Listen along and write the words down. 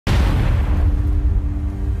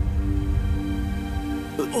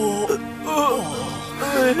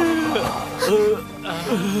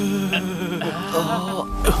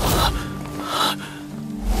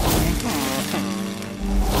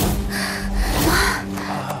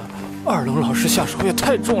二龙老师下手也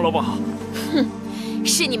太重了吧！哼，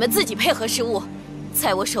是你们自己配合失误，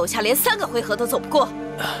在我手下连3个回合都走不过。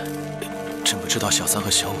真不知道小三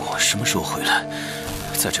和小五什么时候回来。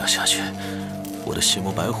再这样下去，我的邪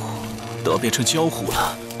魔白虎都要变成焦虎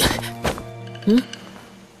了。嗯。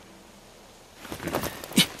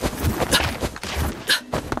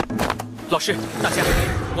老师，大家，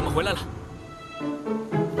我们回来了。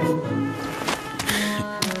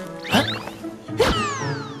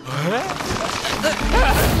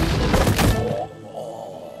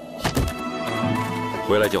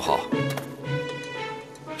回来就好。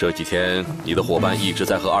这几天你的伙伴一直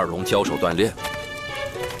在和二龙交手锻炼，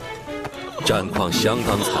战况相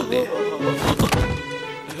当惨烈。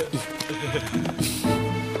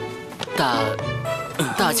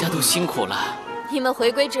大家都辛苦了。你们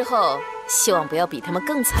回归之后，希望不要比他们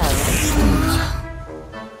更惨了。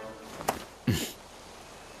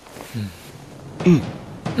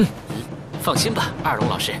放心吧，二龙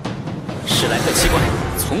老师，史莱克七怪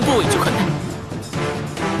从不畏惧困难。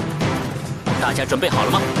大家准备好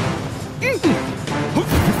了吗？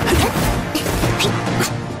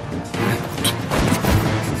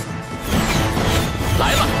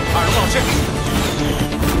来吧，二龙老师。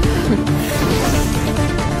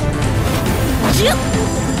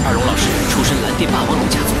二龙老师出身蓝电霸王龙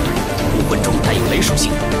家族，武魂中带有雷属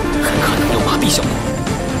性，很可能有麻痹效果。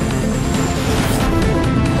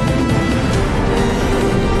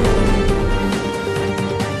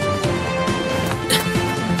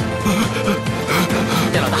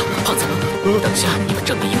戴老大，胖子，等下你们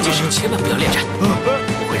正面迎击时千万不要恋战，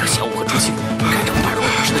我会让小五和朱星赶走二龙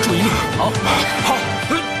老师的注意力。好，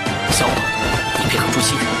小五，你配合朱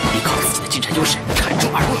星，依靠自己的近战优势缠住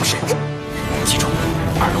二龙老师。记住，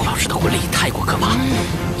二龙老师的魂力太过可怕，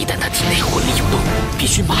一旦他体内魂力涌动，必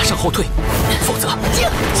须马上后退，否则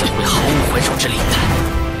将会毫无还手之力。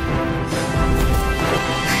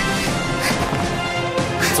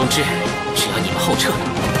总之，只要你们后撤，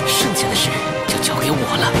剩下的事就交给我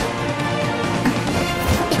了。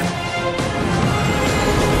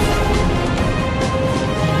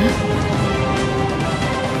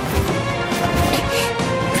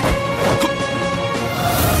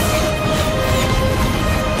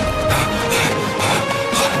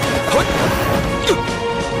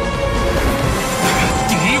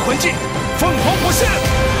第一魂技，凤凰火线；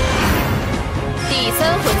第3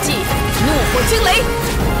魂技，怒火惊雷。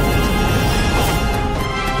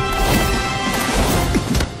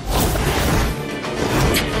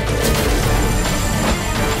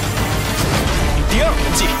第2魂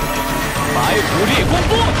技，白虎烈光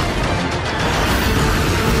波。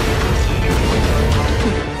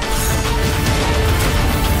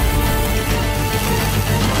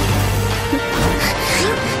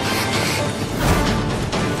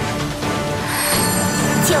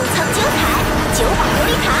9层9彩9宝琉璃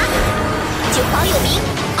塔，9宝有名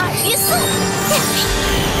2约素。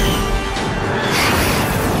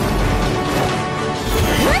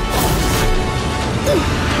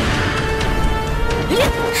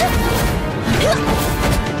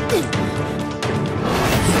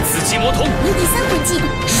紫极魔瞳。第3魂技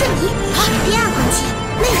瞬移，第2魂技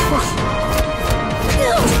魅惑。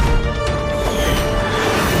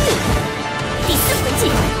第4魂技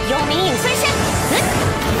幽冥影分身。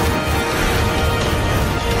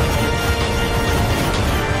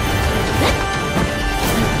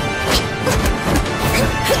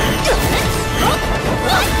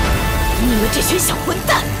你们这群小混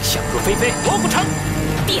蛋，想入非非，我不成。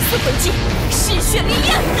第4魂技嗜血烈焰。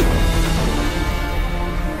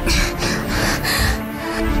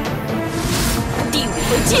第5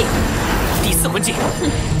魂技，第4魂技，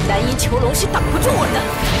蓝银囚笼是挡不住我的，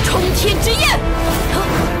冲天之焰。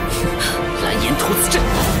蓝银屠子阵。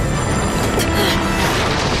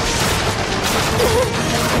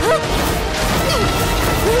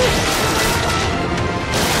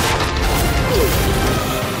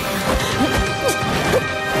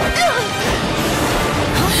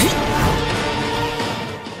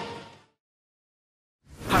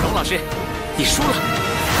二龙老师，你输了。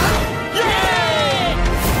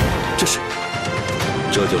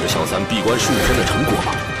这就是小三闭关数天的成果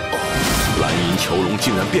吗？蓝银囚笼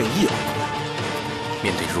竟然变异了。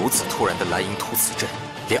面对如此突然的蓝银屠子阵，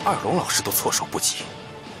连二龙老师都措手不及。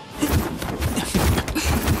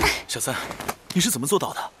小三，你是怎么做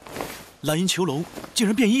到的？蓝银囚笼竟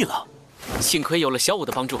然变异了。幸亏有了小五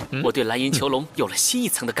的帮助，我对蓝银囚笼有了新一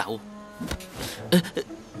层的感悟。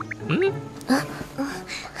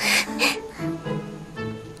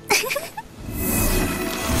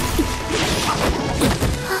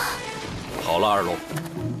了，二龙，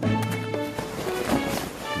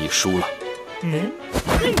你输了。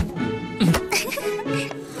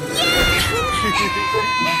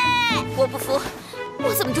我不服，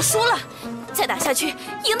我怎么就输了？再打下去，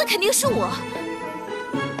赢的肯定是我。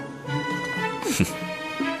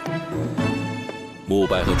慕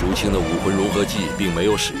白和竹青的武魂融合技并没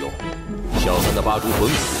有使用，小三的8蛛魂骨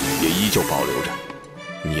也依旧保留着，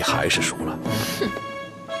你还是输了。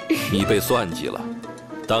你被算计了，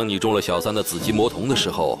当你中了小三的紫极魔瞳的时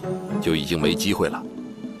候，就已经没机会了。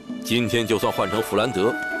今天就算换成弗兰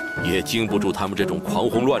德，也经不住他们这种狂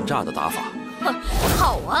轰乱炸的打法。哼，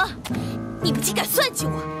好啊，你们竟敢算计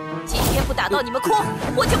我！今天不打到你们哭，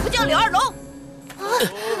我就不叫柳二龙。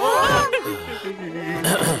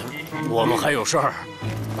我们还有事儿，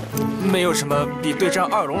没有什么比对战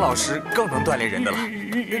二龙老师更能锻炼人的了。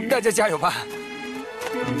大家加油吧！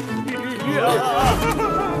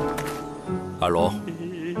二龙，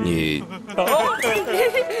你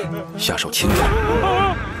下手轻点。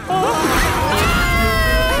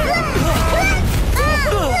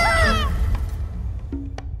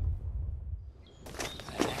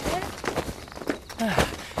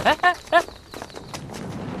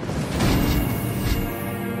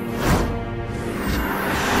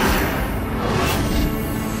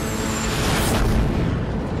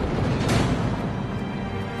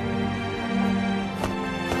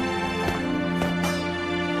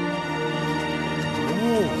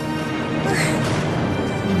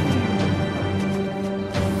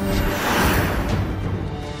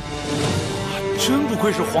真不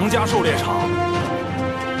愧是皇家狩猎场，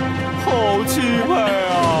好气派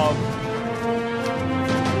啊！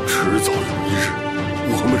迟早有一日，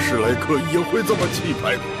我们史莱克也会这么气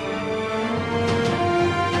派的。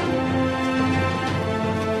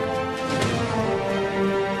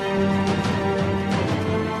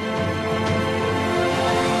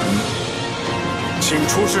请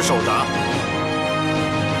出示手札。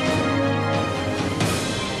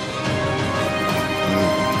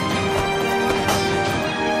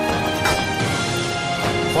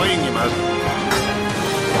欢迎你们。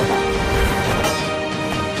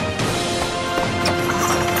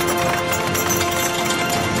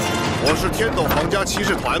我是天斗皇家骑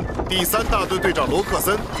士团第3大队队长罗克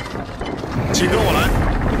森，请跟我来。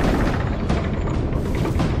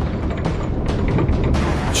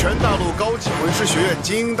全大陆高级魂师学院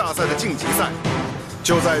精英大赛的晋级赛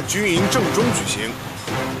就在军营正中举行。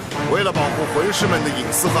为了保护魂师们的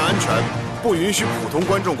隐私和安全，不允许普通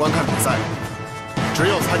观众观看比赛。只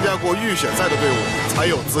有参加过预选赛的队伍才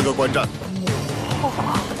有资格观战。